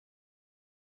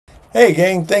Hey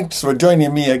gang, thanks for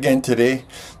joining me again today.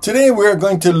 Today we're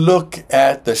going to look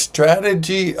at the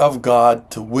strategy of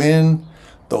God to win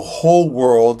the whole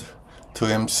world to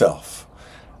himself.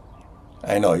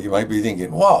 I know you might be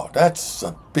thinking, wow, that's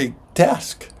a big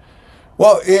task.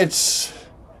 Well, it's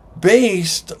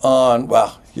based on,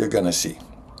 well, you're going to see.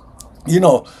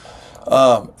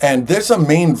 And there's a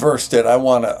main verse that I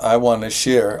want to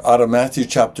share out of Matthew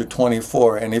chapter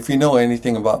 24. And if you know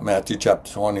anything about Matthew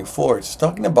chapter 24, it's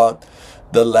talking about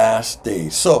the last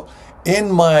days. So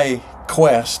in my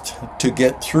quest to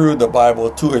get through the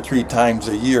Bible 2 or 3 times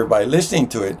a year by listening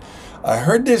to it, I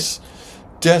heard this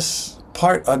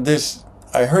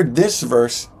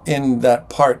verse in that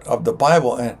part of the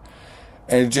Bible, and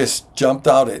it just jumped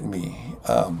out at me.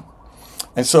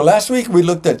 And so last week we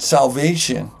looked at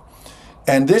salvation.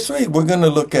 And this week we're going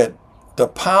to look at the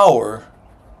power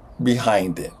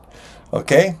behind it.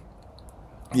 Okay?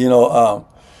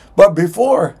 But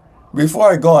before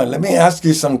I go on, let me ask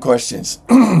you some questions.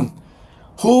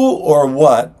 Who or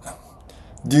what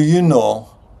do you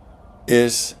know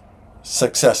is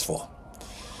successful?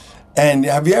 And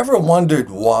have you ever wondered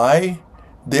why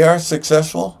they are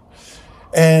successful?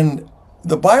 And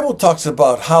the Bible talks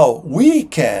about how we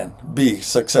can be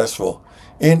successful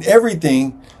in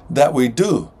everything that we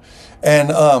do. And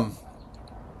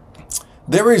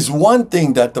there is one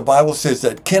thing that the Bible says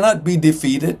that cannot be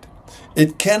defeated.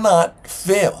 It cannot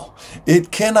fail.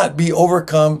 It cannot be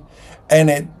overcome. And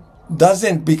it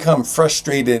doesn't become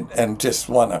frustrated and just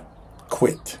want to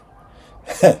quit.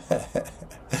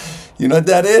 You know what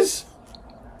that is?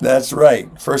 That's right.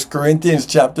 1 Corinthians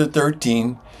chapter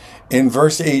 13 in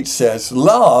verse 8 says,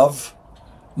 love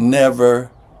never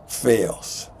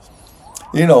fails.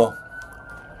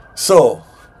 So,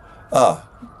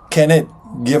 can it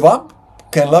give up?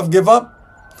 Can love give up?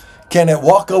 Can it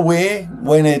walk away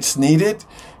when it's needed?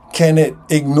 Can it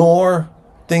ignore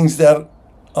things that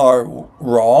are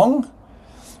wrong?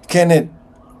 Can it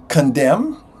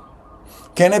condemn?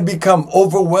 Can it become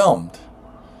overwhelmed?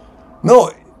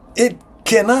 No, it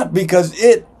cannot, because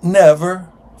it never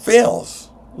fails.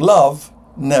 Love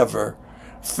never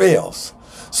fails.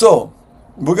 So,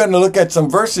 we're going to look at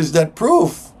some verses that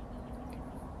prove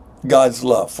God's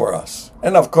love for us.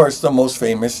 And of course, the most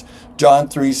famous, John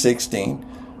 3:16.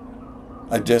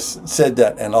 I just said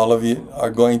that, and all of you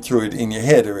are going through it in your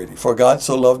head already. For God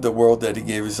so loved the world that he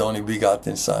gave his only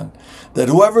begotten Son, that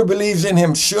whoever believes in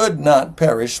him should not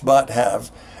perish, but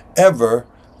have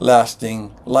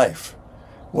everlasting life.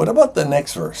 What about the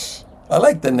next verse? I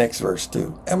like the next verse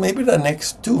too, and maybe the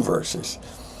next 2 verses.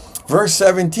 Verse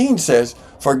 17 says,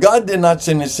 for God did not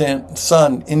send his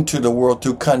Son into the world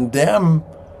to condemn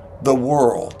the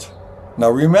world.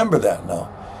 Now remember that now.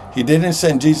 He didn't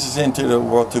send Jesus into the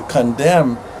world to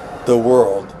condemn the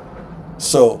world.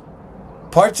 So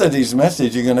parts of these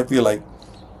messages you're going to feel like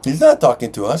he's not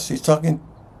talking to us. He's talking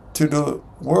to the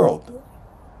world.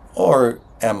 Or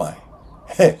am I?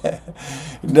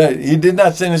 He did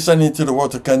not send his Son into the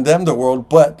world to condemn the world,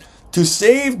 but to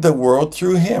save the world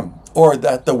through him, or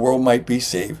that the world might be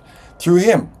saved through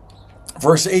him.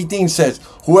 Verse 18 says,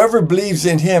 whoever believes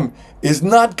in him is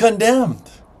not condemned.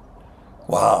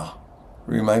 Wow.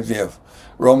 Reminds me of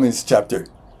Romans chapter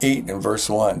 8 and verse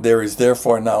 1. There is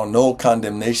therefore now no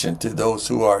condemnation to those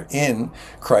who are in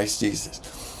Christ Jesus.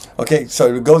 Okay,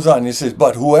 so it goes on. It says,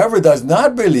 but whoever does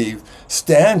not believe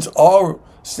stands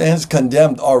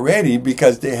condemned already,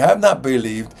 because they have not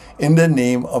believed in the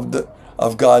name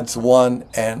of God's one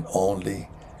and only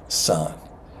Son.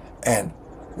 And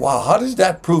wow, how does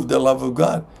that prove the love of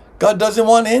God? God doesn't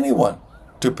want anyone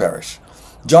to perish.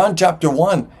 John chapter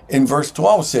 1 in verse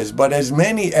 12 says, but as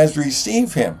many as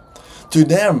receive him, to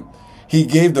them he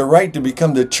gave the right to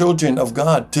become the children of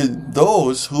God, to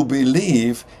those who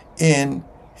believe in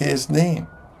his name.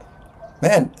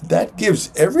 Man, that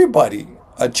gives everybody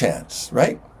a chance,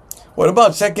 right? What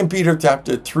about 2 Peter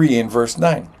chapter 3 in verse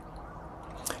 9?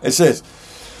 It says,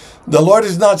 the Lord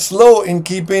is not slow in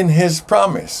keeping his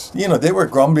promise. They were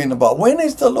grumbling about, when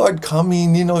is the Lord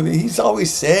coming? He's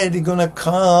always said he's going to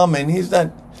come, and he's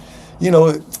not,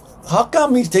 how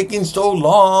come he's taking so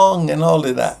long and all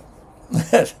of that?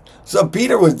 So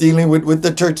Peter was dealing with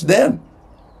the church then.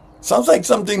 Sounds like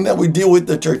something that we deal with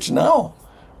the church now,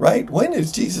 right? When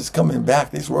is Jesus coming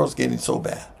back? This world's getting so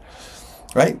bad,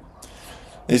 right?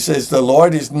 It says the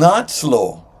Lord is not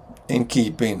slow in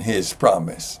keeping his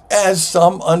promise, as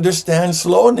some understand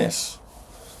slowness.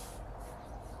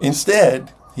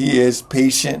 Instead, he is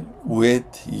patient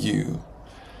with you,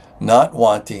 not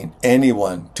wanting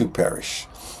anyone to perish,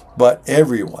 but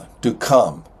everyone to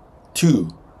come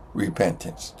to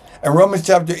repentance. And Romans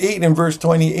chapter 8 and verse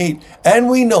 28, and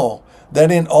we know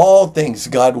that in all things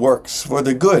God works for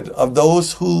the good of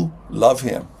those who love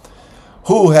him,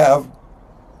 who have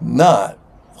not,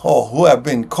 or who have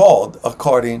been called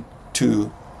according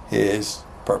to his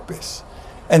purpose.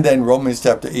 And then Romans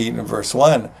chapter 8 and verse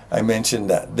 1, I mentioned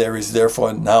that there is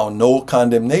therefore now no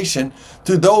condemnation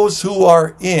to those who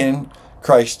are in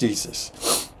Christ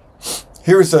Jesus.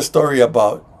 Here's a story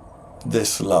about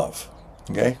this love.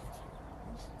 Okay?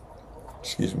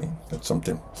 Excuse me, that's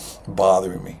something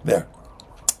bothering me there.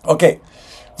 Okay,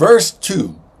 verse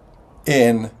 2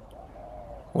 in,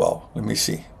 well, let me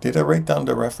see. Did I write down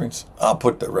the reference? I'll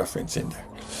put the reference in there.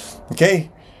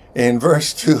 Okay, in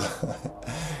verse 2,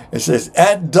 it says,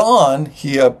 at dawn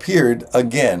he appeared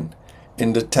again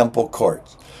in the temple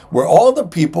courts, where all the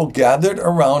people gathered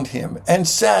around him and he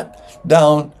sat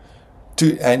down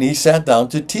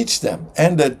to teach them.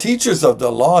 And the teachers of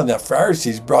the law and the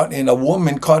Pharisees brought in a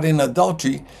woman caught in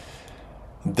adultery.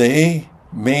 They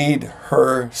made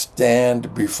her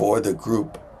stand before the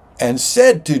group and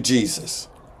said to Jesus,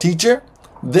 Teacher,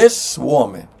 this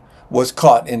woman was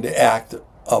caught in the act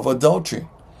of adultery.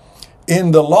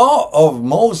 In the law of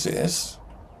Moses,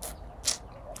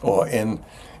 or in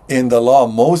the law,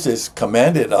 Moses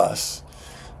commanded us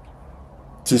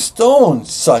to stone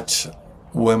such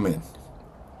women.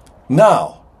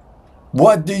 Now,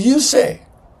 what do you say?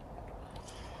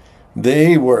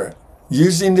 They were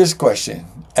using this question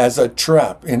as a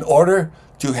trap in order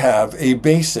to have a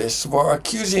basis for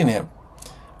accusing him.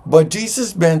 But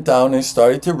Jesus bent down and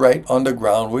started to write on the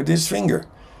ground with his finger.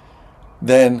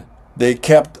 Then they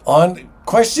kept on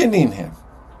questioning him.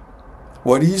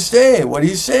 What do you say? What do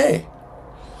you say?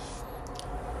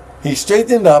 He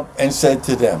straightened up and said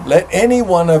to them, let any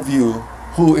one of you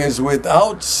who is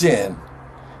without sin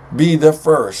be the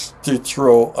first to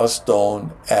throw a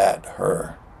stone at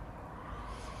her.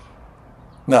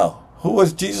 Now, who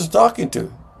was Jesus talking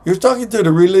to? He was talking to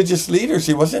the religious leaders.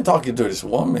 He wasn't talking to this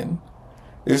woman.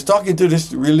 He was talking to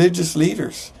the religious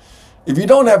leaders. If you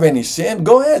don't have any sin,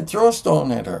 go ahead, throw a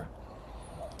stone at her.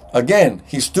 Again,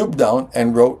 he stooped down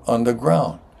and wrote on the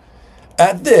ground.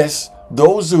 At this,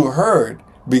 those who heard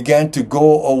began to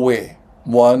go away,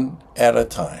 one at a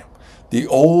time, the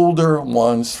older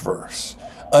ones first,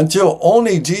 until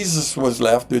only Jesus was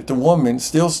left with the woman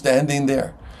still standing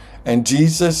there. And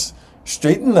Jesus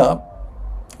straightened up,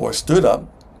 or stood up,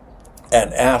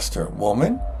 and asked her,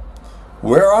 Woman,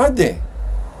 where are they?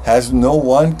 Has no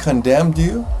one condemned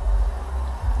you?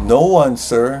 No one,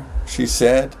 sir, she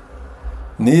said.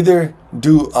 Neither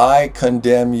do I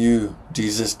condemn you,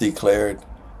 Jesus declared.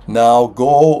 Now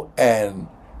go and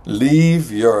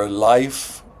leave your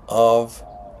life of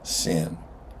sin.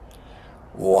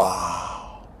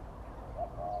 Wow.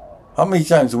 How many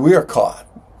times we are caught?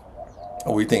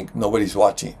 Or we think nobody's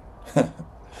watching.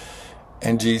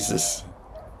 And Jesus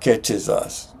catches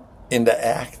us in the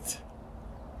act.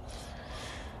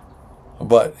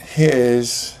 But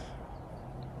his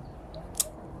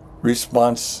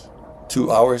response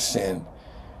to our sin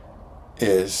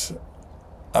is,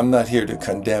 I'm not here to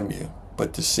condemn you,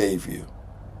 but to save you.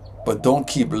 But don't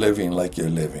keep living like you're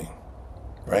living,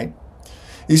 right?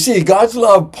 You see, God's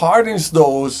love pardons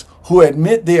those who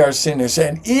admit they are sinners,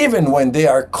 and even when they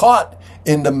are caught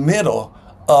in the middle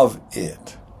of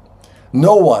it.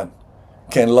 No one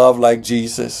can love like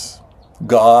Jesus,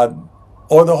 God,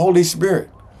 or the Holy Spirit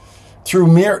through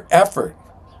mere effort.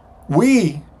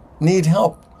 We need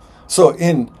help. So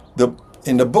in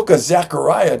the book of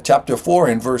Zechariah, chapter 4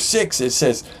 and verse 6, it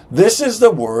says, This is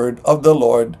the word of the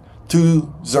Lord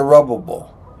to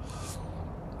Zerubbabel.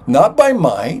 Not by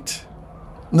might,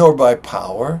 nor by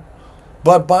power,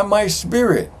 but by my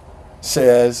spirit,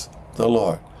 says the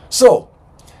Lord. So,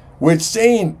 with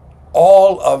saying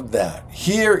all of that,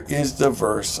 here is the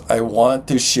verse I want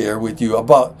to share with you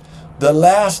about the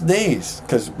last days.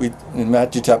 Because in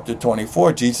Matthew chapter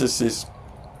 24, Jesus is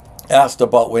asked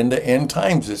about when the end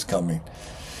times is coming.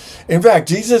 In fact,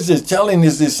 Jesus is telling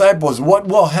his disciples what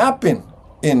will happen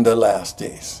in the last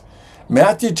days.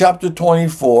 Matthew chapter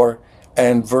 24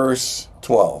 and verse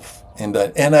 12. In the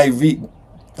NIV,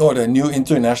 or the New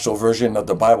International Version of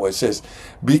the Bible, it says,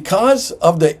 Because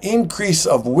of the increase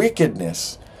of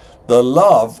wickedness, the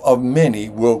love of many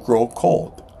will grow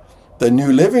cold. The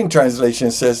New Living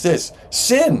Translation says this,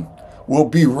 Sin will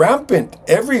be rampant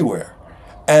everywhere,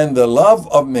 and the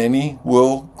love of many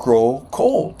will grow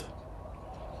cold.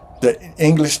 The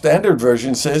English Standard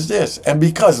Version says this, And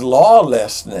because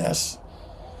lawlessness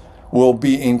will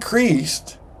be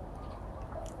increased,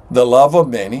 the love of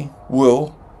many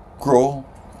will grow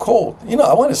cold. You know,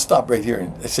 I want to stop right here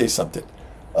and say something.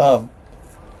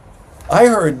 I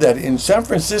heard that in San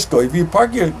Francisco, if you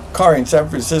park your car in San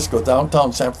Francisco,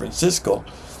 downtown San Francisco,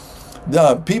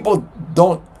 the people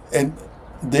don't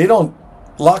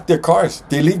lock their cars.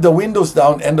 They leave the windows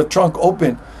down and the trunk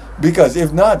open, because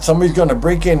if not, somebody's going to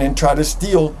break in and try to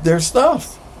steal their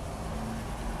stuff.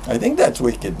 I think that's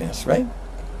wickedness, right?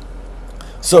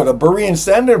 So the Berean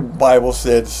Standard Bible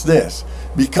says this: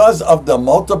 because of the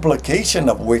multiplication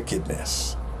of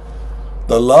wickedness,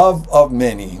 the love of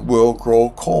many will grow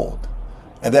cold.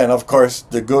 And then, of course,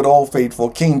 the good old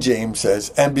faithful King James says,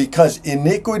 and because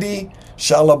iniquity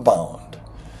shall abound,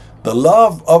 the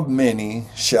love of many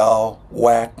shall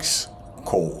wax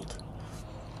cold.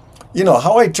 You know,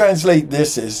 how I translate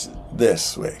this is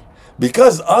this way: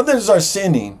 because others are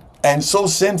sinning and so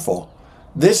sinful,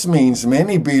 this means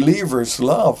many believers'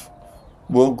 love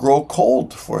will grow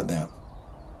cold for them.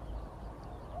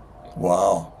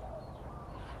 Wow.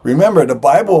 Remember, the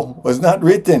Bible was not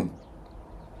written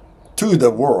to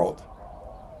the world.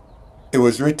 It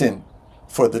was written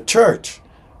for the church.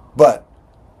 But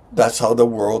that's how the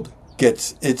world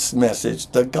gets its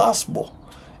message. The gospel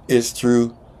is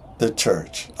through the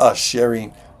church, us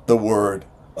sharing the word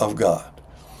of God.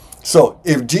 So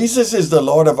if Jesus is the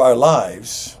Lord of our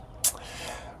lives,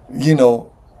 you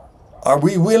know, are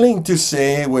we willing to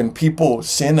say when people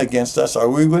sin against us, are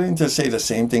we willing to say the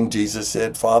same thing Jesus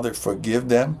said, Father, forgive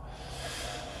them,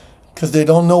 because they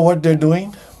don't know what they're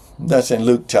doing? That's in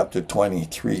Luke chapter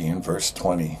 23 and verse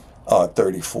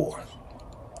 34.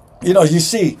 You know, you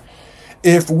see,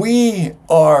 if we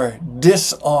are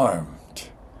disarmed,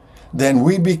 then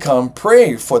we become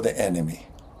prey for the enemy.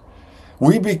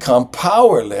 We become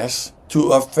powerless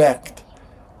to affect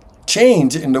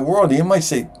change in the world. You might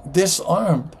say,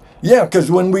 disarmed. Yeah, because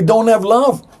when we don't have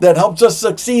love that helps us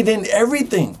succeed in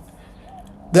everything,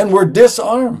 then we're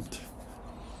disarmed.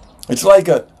 It's like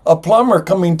a plumber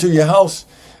coming to your house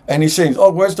and he's saying,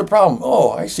 oh, where's the problem?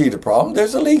 Oh, I see the problem.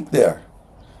 There's a leak there.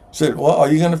 I said, well, are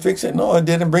you going to fix it? No, I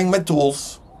didn't bring my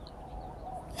tools.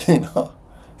 You know,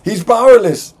 he's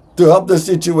powerless to help the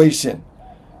situation,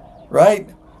 right?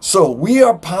 So we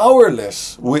are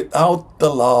powerless without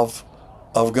the love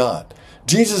of God.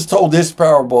 Jesus told this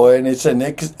parable, and it's an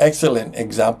excellent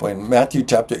example in Matthew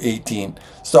chapter 18,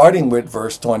 starting with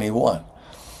verse 21.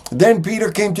 Then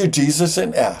Peter came to Jesus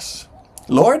and asked,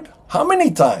 Lord, how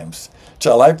many times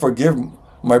shall I forgive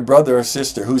my brother or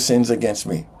sister who sins against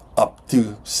me? Up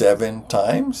to 7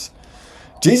 times?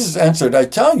 Jesus answered, I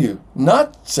tell you,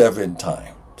 not 7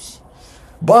 times,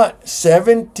 but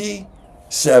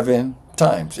 77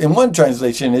 times. In one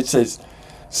translation, it says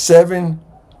 7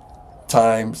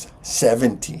 times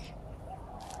 70.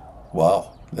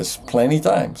 Wow, that's plenty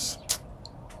times.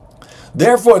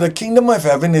 Therefore, the kingdom of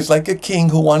heaven is like a king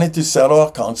who wanted to settle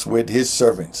accounts with his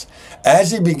servants.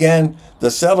 As he began the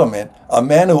settlement, a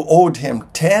man who owed him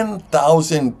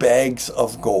 10,000 bags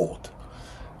of gold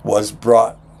was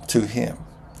brought to him.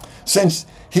 Since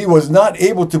he was not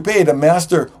able to pay, the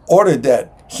master ordered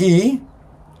that he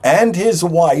and his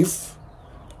wife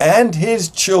and his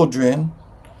children,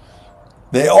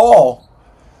 they all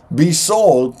be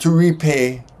sold to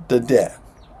repay the debt.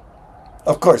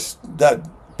 Of course, that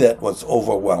debt was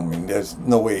overwhelming. There's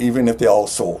no way, even if they all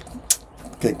sold,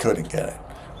 they couldn't get it.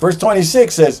 Verse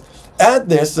 26 says, at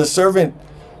this, the servant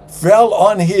fell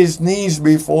on his knees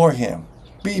before him.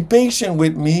 Be patient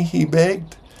with me, he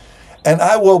begged, and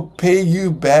I will pay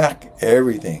you back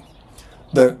everything.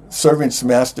 The servant's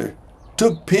master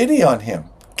took pity on him,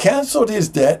 canceled his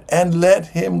debt, and let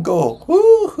him go.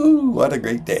 Woo-hoo, what a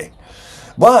great day.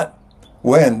 But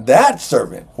when that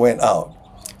servant went out,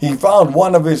 he found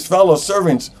one of his fellow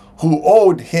servants who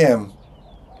owed him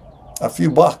a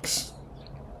few bucks.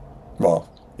 Well,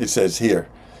 it says here,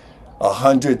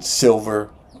 100 silver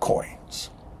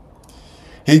coins.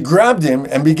 He grabbed him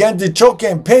and began to choke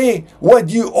him. Pay what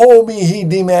you owe me, he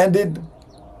demanded.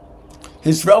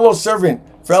 His fellow servant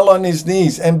fell on his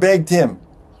knees and begged him.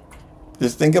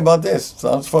 Just think about this.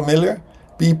 Sounds familiar?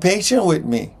 Be patient with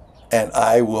me, and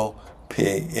I will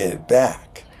pay it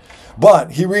back.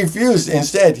 But he refused.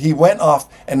 Instead, he went off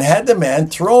and had the man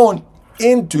thrown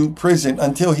into prison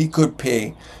until he could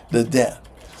pay the debt.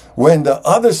 When the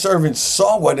other servants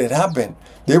saw what had happened,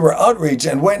 they were outraged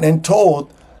and went and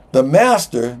told the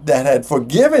master that had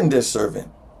forgiven this servant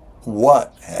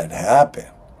what had happened.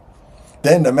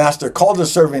 Then the master called the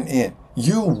servant in.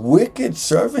 You wicked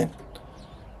servant,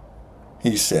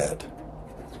 he said.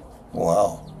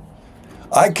 Wow.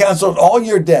 I canceled all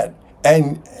your debt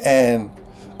and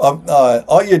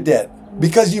all your debt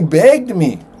because you begged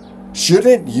me.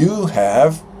 Shouldn't you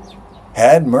have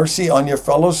had mercy on your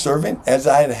fellow servant as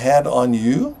I had had on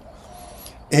you?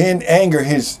 In anger,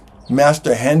 his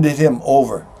master handed him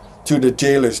over to the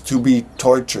jailers to be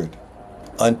tortured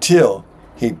until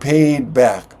he paid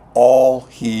back all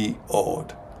he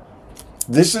owed.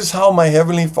 This is how my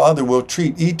heavenly Father will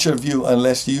treat each of you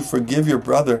unless you forgive your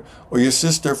brother or your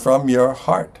sister from your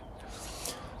heart.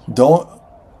 Don't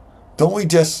we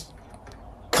just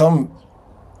come,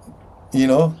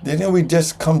 didn't we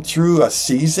just come through a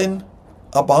season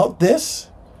about this?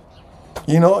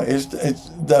 It's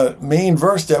the main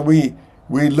verse that we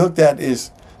looked at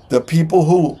is the people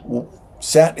who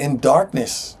sat in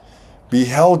darkness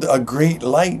beheld a great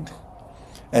light,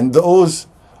 and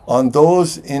on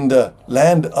those in the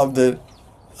land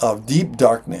of deep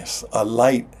darkness a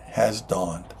light has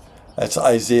dawned. That's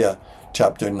Isaiah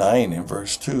chapter 9 and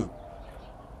verse 2.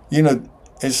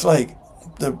 It's like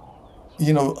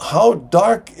how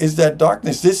dark is that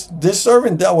darkness? This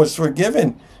servant that was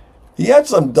forgiven, he had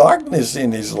some darkness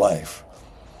in his life,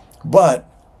 but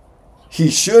he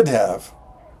should have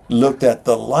looked at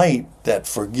the light that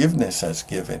forgiveness has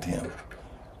given him,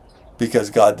 because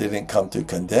God didn't come to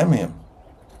condemn him,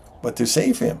 but to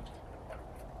save him.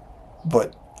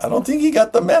 But I don't think he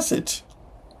got the message.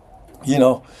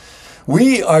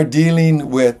 We are dealing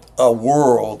with a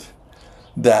world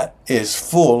that is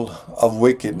full of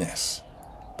wickedness,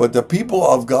 but the people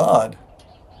of God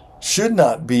should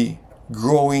not be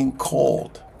growing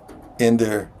cold in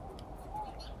their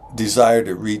desire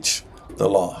to reach the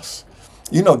lost.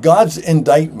 God's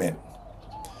indictment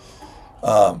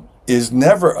is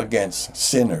never against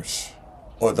sinners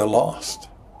or the lost.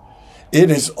 It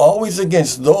is always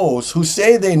against those who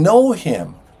say they know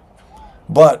him,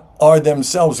 but are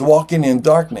themselves walking in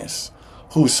darkness,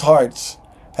 whose hearts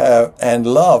and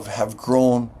love have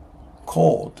grown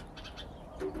cold.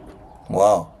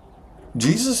 Wow.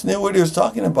 Jesus knew what he was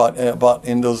talking about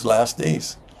in those last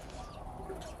days.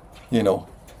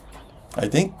 I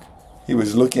think he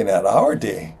was looking at our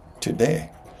day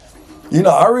today.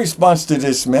 Our response to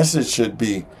this message should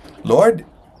be, Lord,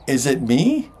 is it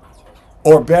me?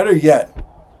 Or better yet,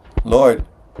 Lord,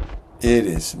 it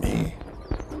is me.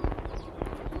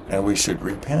 And we should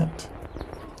repent.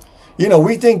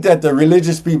 We think that the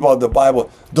religious people of the Bible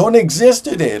don't exist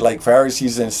today, like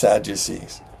Pharisees and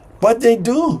Sadducees. But they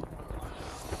do.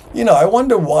 I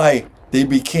wonder why they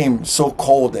became so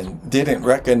cold and didn't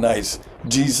recognize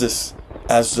Jesus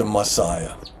as the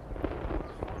Messiah.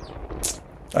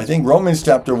 I think Romans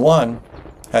chapter 1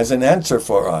 has an answer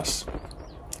for us.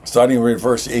 Starting with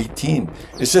verse 18.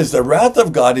 It says, the wrath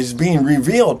of God is being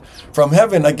revealed from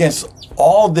heaven against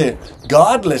all the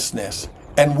godlessness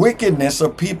and wickedness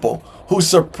of people who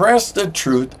suppress the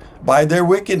truth by their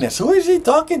wickedness. Who is he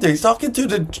talking to? He's talking to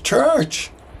the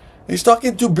church. He's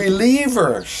talking to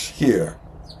believers here.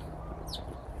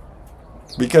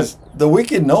 Because the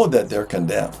wicked know that they're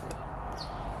condemned.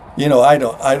 I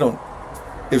don't,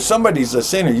 if somebody's a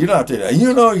sinner, you don't have to,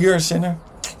 you're a sinner.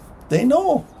 They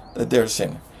know that they're a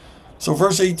sinner. So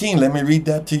verse 18, let me read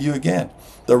that to you again.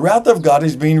 The wrath of God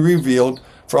is being revealed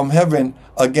from heaven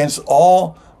against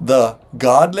all the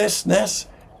godlessness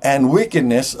and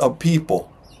wickedness of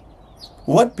people.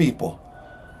 What people?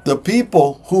 The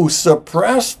people who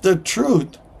suppress the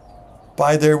truth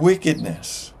by their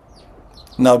wickedness.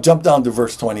 Now jump down to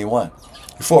verse 21.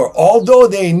 For although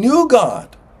they knew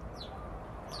God,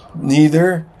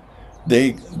 neither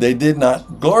they did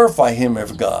not glorify him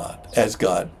as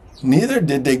God. Neither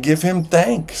did they give him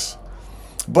thanks.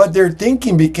 But their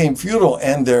thinking became futile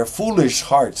and their foolish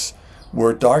hearts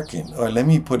were darkened. Or let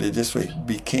me put it this way,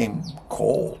 became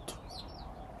cold.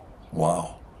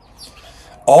 Wow.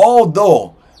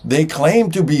 Although they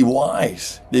claimed to be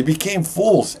wise, they became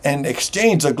fools and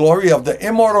exchanged the glory of the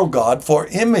immortal God for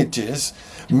images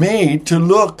made to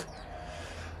look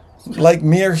like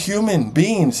mere human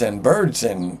beings and birds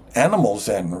and animals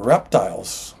and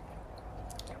reptiles.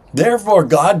 Therefore,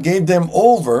 God gave them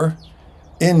over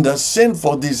in the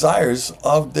sinful desires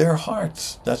of their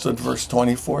hearts. That's what verse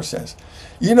 24 says.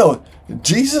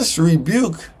 Jesus'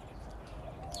 rebuke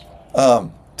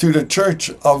to the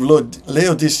church of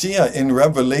Laodicea in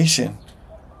Revelation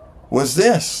was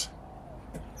this.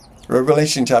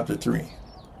 Revelation chapter 3.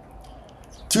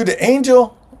 To the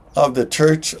angel of the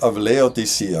church of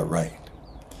Laodicea write,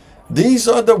 these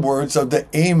are the words of the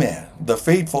Amen, the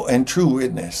faithful and true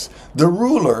witness, the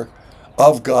ruler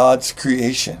of God's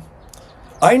creation.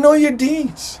 I know your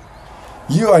deeds.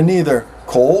 You are neither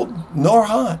cold nor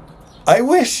hot. I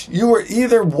wish you were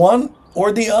either one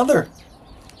or the other.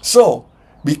 So,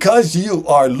 because you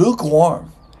are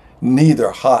lukewarm,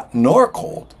 neither hot nor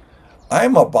cold, I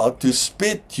am about to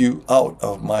spit you out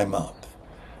of my mouth.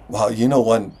 Wow,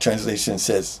 one translation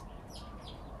says,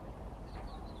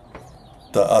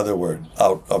 the other word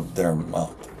out of their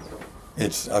mouth.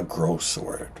 It's a gross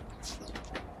word.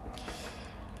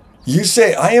 You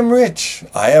say, I am rich,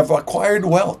 I have acquired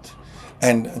wealth,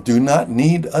 and do not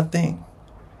need a thing.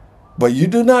 But you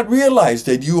do not realize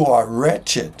that you are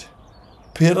wretched,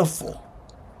 pitiful,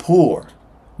 poor,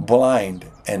 blind,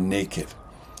 and naked.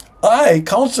 I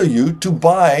counsel you to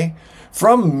buy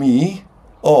from me,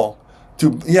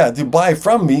 to buy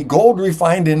from me gold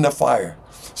refined in the fire,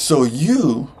 so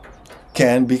you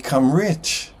can become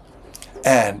rich,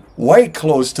 and white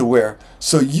clothes to wear,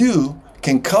 so you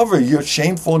can cover your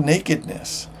shameful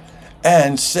nakedness,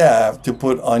 and salve to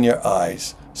put on your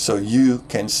eyes, so you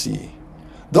can see.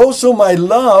 Those whom I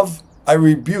love, I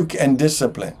rebuke and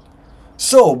discipline.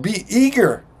 So be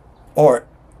eager, or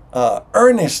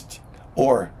earnest,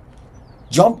 or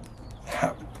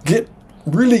get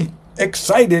really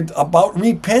excited about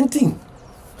repenting.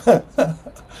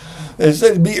 It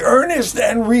says be earnest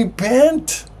and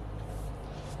repent.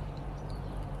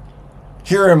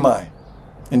 Here am I.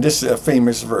 And this is a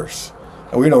famous verse.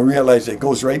 And we don't realize it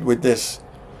goes right with this.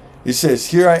 It says,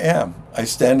 here I am. I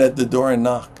stand at the door and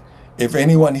knock. If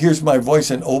anyone hears my voice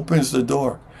and opens the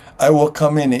door, I will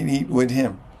come in and eat with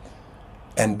him,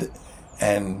 and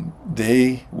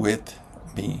they with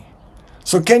me.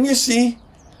 So can you see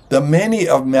the many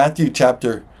of Matthew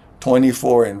chapter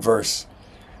 24 and verse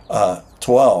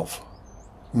 12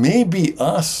 may be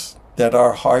us that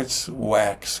our hearts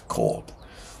wax cold.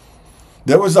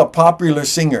 There was a popular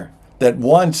singer that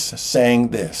once sang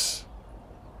this.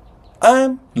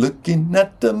 I'm looking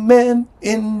at the man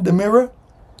in the mirror.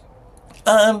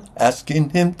 I'm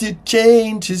asking him to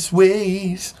change his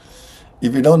ways.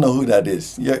 If you don't know who that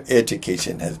is, your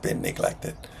education has been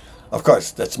neglected. Of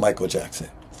course, that's Michael Jackson.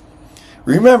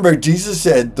 Remember, Jesus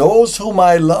said, those whom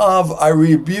I love, I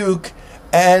rebuke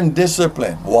and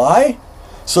discipline. Why?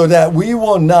 So that we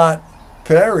will not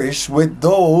perish with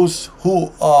those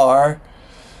who are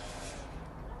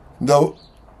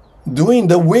doing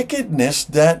the wickedness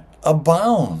that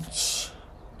abounds.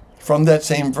 From that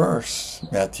same verse,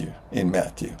 in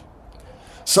Matthew.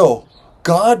 So,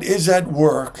 God is at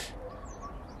work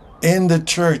in the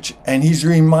church, and he's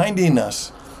reminding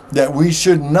us that we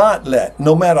should not let,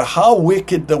 no matter how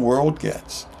wicked the world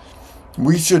gets,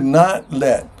 we should not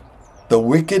let the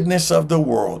wickedness of the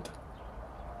world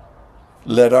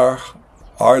let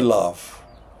our love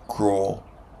grow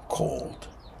cold.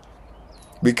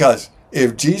 Because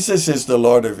if Jesus is the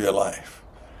Lord of your life,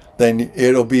 then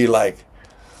it'll be like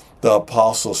the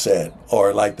apostle said,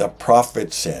 or like the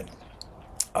prophet said,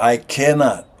 I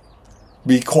cannot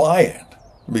be quiet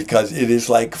because it is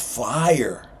like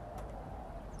fire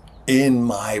in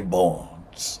my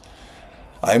bones.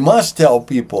 I must tell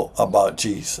people about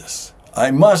Jesus.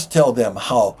 I must tell them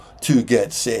how to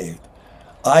get saved.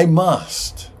 I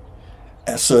must,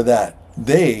 so that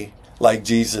they, like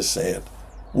Jesus said,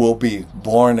 will be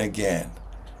born again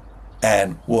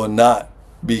and will not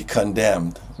be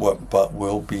condemned, but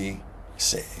will be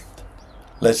saved.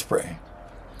 Let's pray.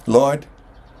 Lord,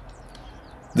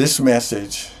 this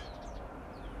message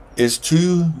is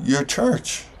to your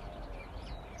church,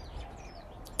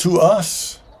 to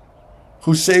us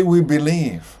who say we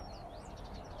believe.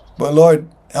 But Lord,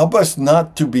 help us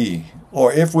not to be,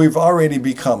 or if we've already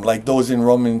become like those in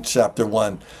Romans chapter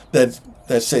 1 that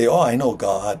say, oh, I know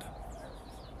God,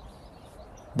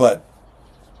 but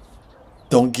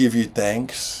don't give you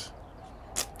thanks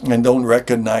and don't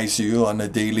recognize you on a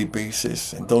daily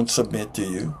basis and don't submit to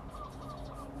you.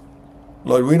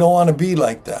 Lord, we don't want to be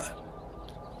like that.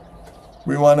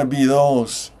 We want to be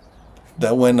those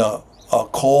that when a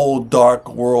cold, dark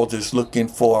world is looking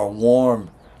for a warm,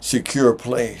 secure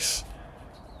place,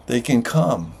 they can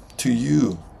come to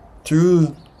you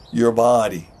through your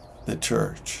body, the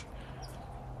church,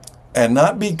 and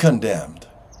not be condemned,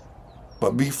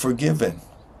 but be forgiven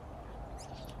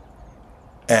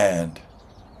and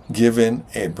given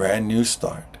a brand new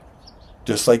start,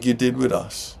 just like you did with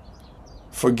us.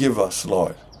 Forgive us,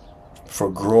 Lord, for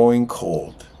growing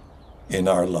cold in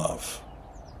our love.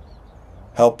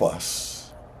 Help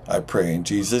us, I pray in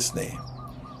Jesus' name.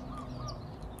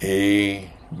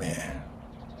 Amen.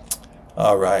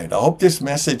 All right. I hope this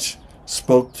message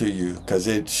spoke to you, because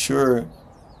it sure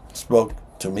spoke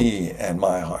to me and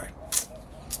my heart.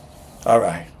 All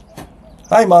right.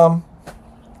 Hi, Mom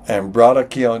and Brother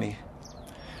Keone.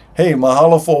 Hey,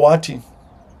 mahalo for watching.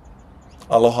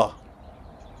 Aloha.